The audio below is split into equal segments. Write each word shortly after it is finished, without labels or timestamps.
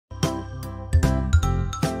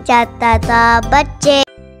जाता था बच्चे।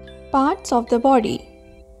 Parts of the body.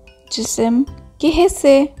 जिस्म के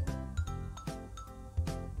हिस्से।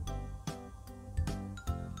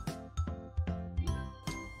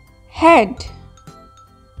 Head.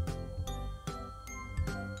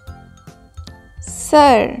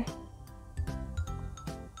 सर।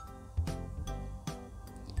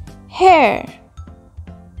 Hair.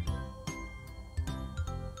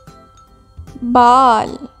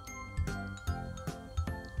 बाल।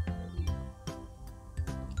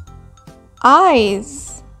 Eyes.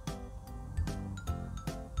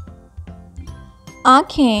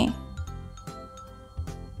 आँखें।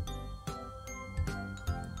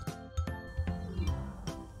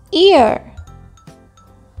 Ear.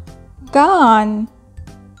 कान।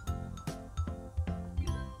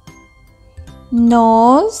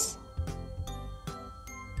 Nose.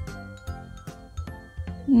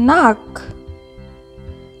 नाक।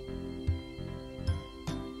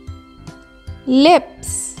 Lips.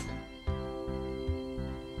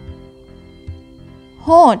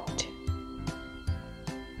 होंठ।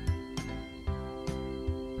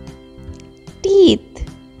 Teeth.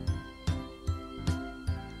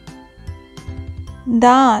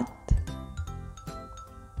 दांत।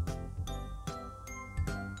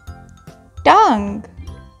 Tongue.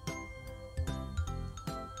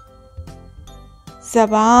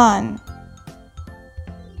 ज़बान।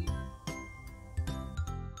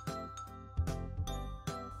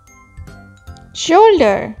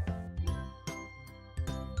 Shoulder.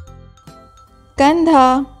 कंधा।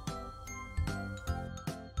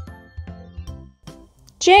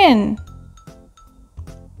 Chin.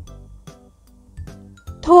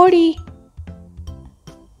 थोड़ी।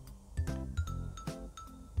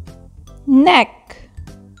 Neck.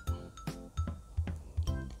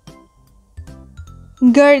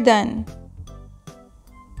 गर्दन।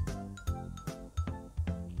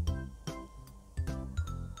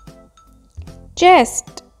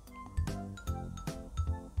 Chest.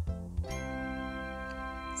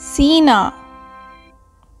 सीना।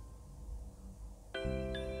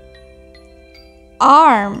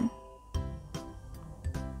 Arm.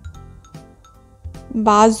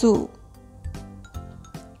 बाजू।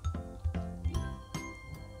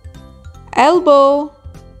 Elbow.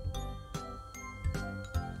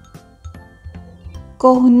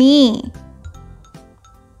 कोहनी।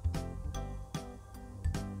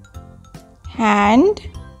 Hand.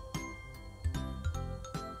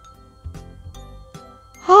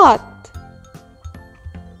 हाथ।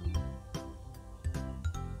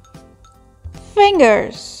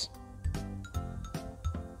 Fingers.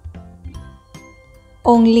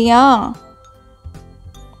 उंगलियां।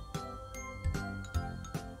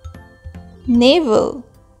 Navel.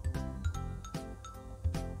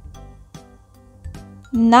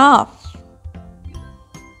 नाफ।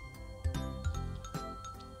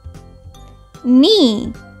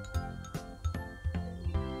 Knee.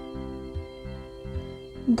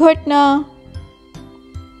 घुटना।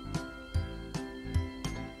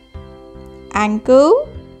 Ankle.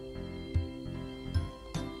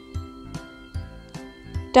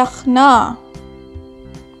 टखना।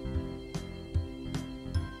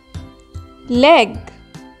 Leg.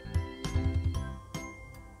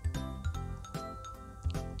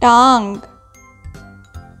 टांग।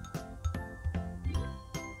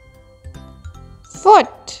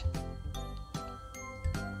 Foot.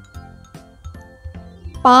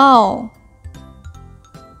 पाँव।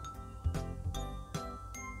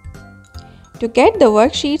 To get the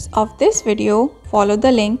worksheets of this video, follow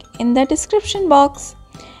the link in the description box.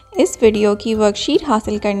 इस वीडियो की वर्कशीट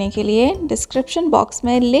हासिल करने के लिए डिस्क्रिप्शन बॉक्स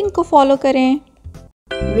में लिंक को फॉलो करें।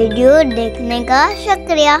 वीडियो देखने का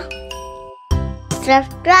शुक्रिया।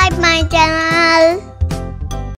 Subscribe my channel.